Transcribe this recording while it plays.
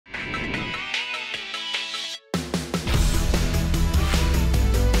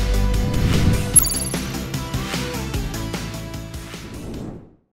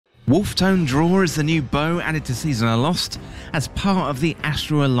Wolftone Draw is the new bow added to Season of Lost as part of the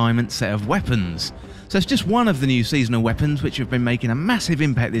Astral Alignment set of weapons. So it's just one of the new seasonal weapons which have been making a massive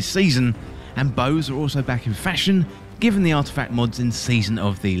impact this season, and bows are also back in fashion given the artifact mods in Season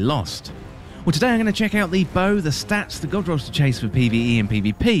of the Lost. Well, today I'm going to check out the bow, the stats, the god rolls to chase for PVE and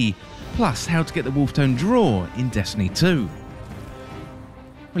PVP, plus how to get the Wolftone Draw in Destiny 2.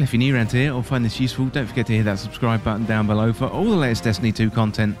 Well, if you're new around here or find this useful, don't forget to hit that subscribe button down below for all the latest Destiny 2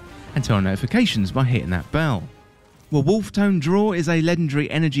 content and turn on notifications by hitting that bell. Well, Wolftone Draw is a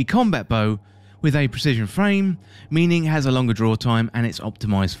legendary energy combat bow with a precision frame, meaning it has a longer draw time and it's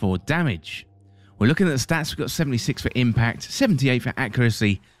optimised for damage. We're looking at the stats. We've got 76 for impact, 78 for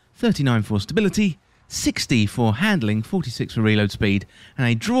accuracy, 39 for stability, 60 for handling, 46 for reload speed, and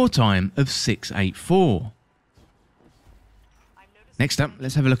a draw time of 684. Next up,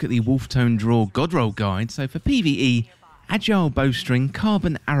 let's have a look at the Wolftone Draw God Roll Guide. So for PvE, Agile Bowstring,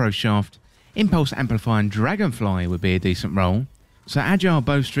 Carbon Arrow Shaft, Impulse Amplify and Dragonfly would be a decent roll. So Agile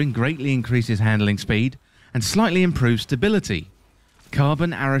Bowstring greatly increases handling speed and slightly improves stability.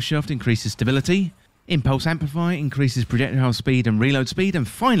 Carbon Arrow Shaft increases stability. Impulse Amplify increases projectile speed and reload speed. And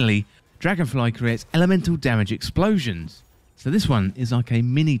finally, Dragonfly creates elemental damage explosions. So this one is like a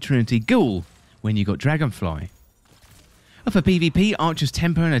mini Trinity Ghoul when you got Dragonfly. For PvP, Archer's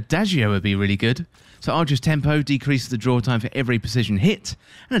Tempo and Adagio would be really good. So Archer's Tempo decreases the draw time for every precision hit,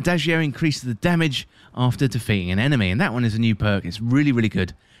 and Adagio increases the damage after defeating an enemy. And that one is a new perk. It's really, really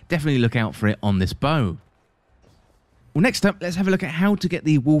good. Definitely look out for it on this bow. Well, next up, let's have a look at how to get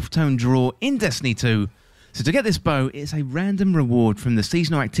the Wolftone Draw in Destiny 2. So to get this bow, it's a random reward from the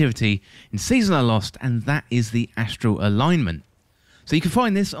seasonal activity in Season of Lost, and that is the Astral Alignment. So you can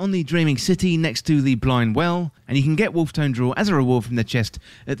find this on the Dreaming City next to the Blind Well, and you can get Wolftone Draw as a reward from the chest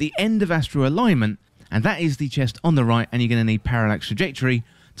at the end of Astral Alignment, and that is the chest on the right, and you're going to need Parallax Trajectory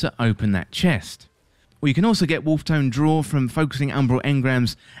to open that chest. Or you can also get Wolftone Draw from focusing Umbral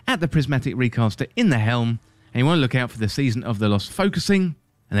Engrams at the Prismatic Recaster in the Helm, and you want to look out for the Season of the Lost focusing,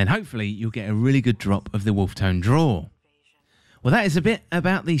 and then hopefully you'll get a really good drop of the Wolftone Draw. Well, that is a bit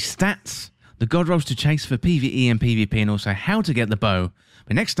about the stats, the god rolls to chase for PvE and PvP, and also how to get the bow.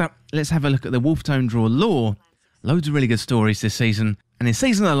 But next up, let's have a look at the Wolftone Draw lore. Loads of really good stories this season, and in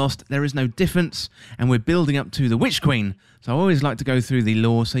Season of the Lost there is no difference, and we're building up to the Witch Queen, so I always like to go through the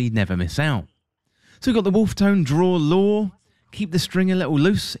lore so you never miss out. So we've got the Wolftone Draw lore. Keep the string a little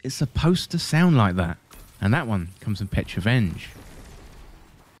loose, it's supposed to sound like that. And that one comes from Petrovenge.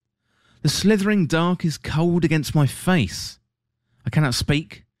 The slithering dark is cold against my face. I cannot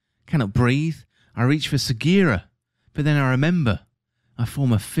speak, cannot breathe. I reach for Sagira, but then I remember. I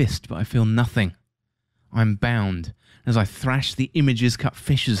form a fist, but I feel nothing. I am bound. As I thrash, the images cut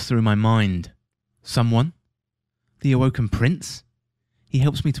fissures through my mind. Someone? The awoken prince? He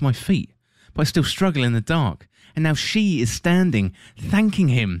helps me to my feet, but I still struggle in the dark. And now she is standing, thanking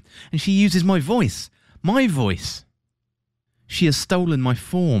him, and she uses my voice. My voice. She has stolen my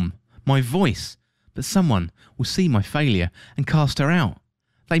form, my voice, but someone will see my failure and cast her out.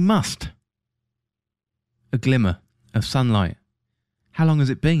 They must. A glimmer of sunlight. How long has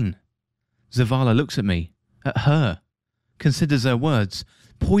it been? Zavala looks at me, at her, considers her words,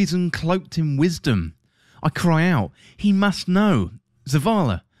 poison cloaked in wisdom. I cry out, he must know.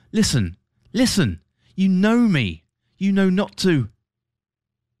 Zavala, listen, listen. You know me. You know not to.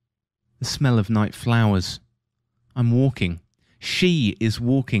 The smell of night flowers. I'm walking. She is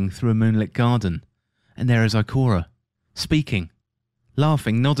walking through a moonlit garden. And there is Ikora, speaking,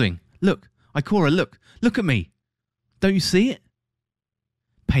 laughing, nodding. Look, Ikora, look. Look at me. Don't you see it?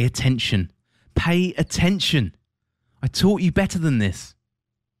 Pay attention. Pay attention. I taught you better than this.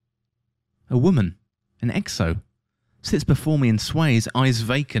 A woman, an exo, sits before me and sways, eyes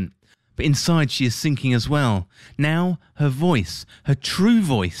vacant. But inside she is sinking as well. Now her voice, her true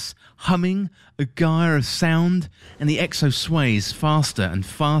voice, humming a gyre of sound, and the exo sways faster and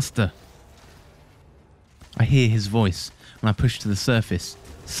faster. I hear his voice when I push to the surface.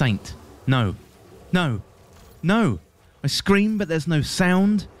 Saint, no, no, no. I scream, but there's no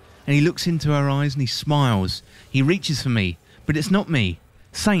sound, and he looks into her eyes and he smiles. He reaches for me, but it's not me.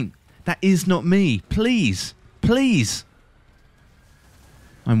 Saint, that is not me. Please, please.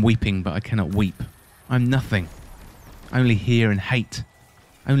 I'm weeping, but I cannot weep. I'm nothing. Only here and hate.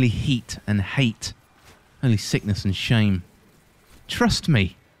 Only heat and hate. Only sickness and shame. Trust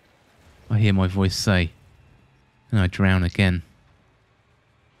me, I hear my voice say, and I drown again.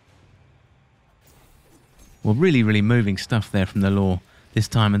 Well, really, really moving stuff there from the lore this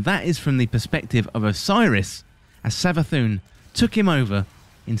time, and that is from the perspective of Osiris, as Savathun took him over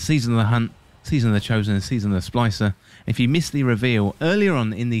in Season of the Hunt Season of the Chosen and Season of the Splicer. If you missed the reveal earlier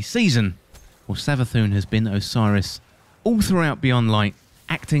on in the season, well, Savathun has been Osiris all throughout Beyond Light,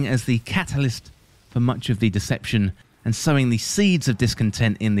 acting as the catalyst for much of the deception and sowing the seeds of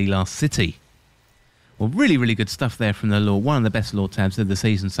discontent in the last city. Well, really, really good stuff there from the lore. One of the best lore tabs of the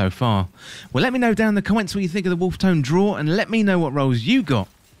season so far. Well, let me know down in the comments what you think of the Wolftone Draw, and let me know what roles you got.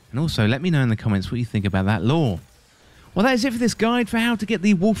 And also, let me know in the comments what you think about that lore. Well, that is it for this guide for how to get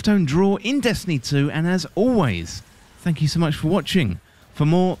the Wolftone Draw in Destiny 2, and as always, thank you so much for watching. For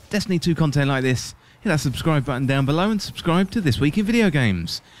more Destiny 2 content like this, hit that subscribe button down below and subscribe to This Week in Video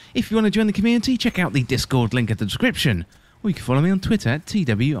Games. If you want to join the community, check out the Discord link at the description, or you can follow me on Twitter at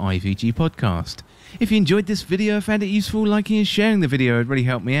TWIVG Podcast. If you enjoyed this video, found it useful, liking and sharing the video would really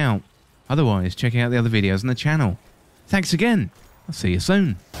help me out. Otherwise, check out the other videos on the channel. Thanks again. I'll see you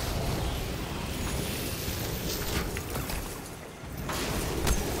soon.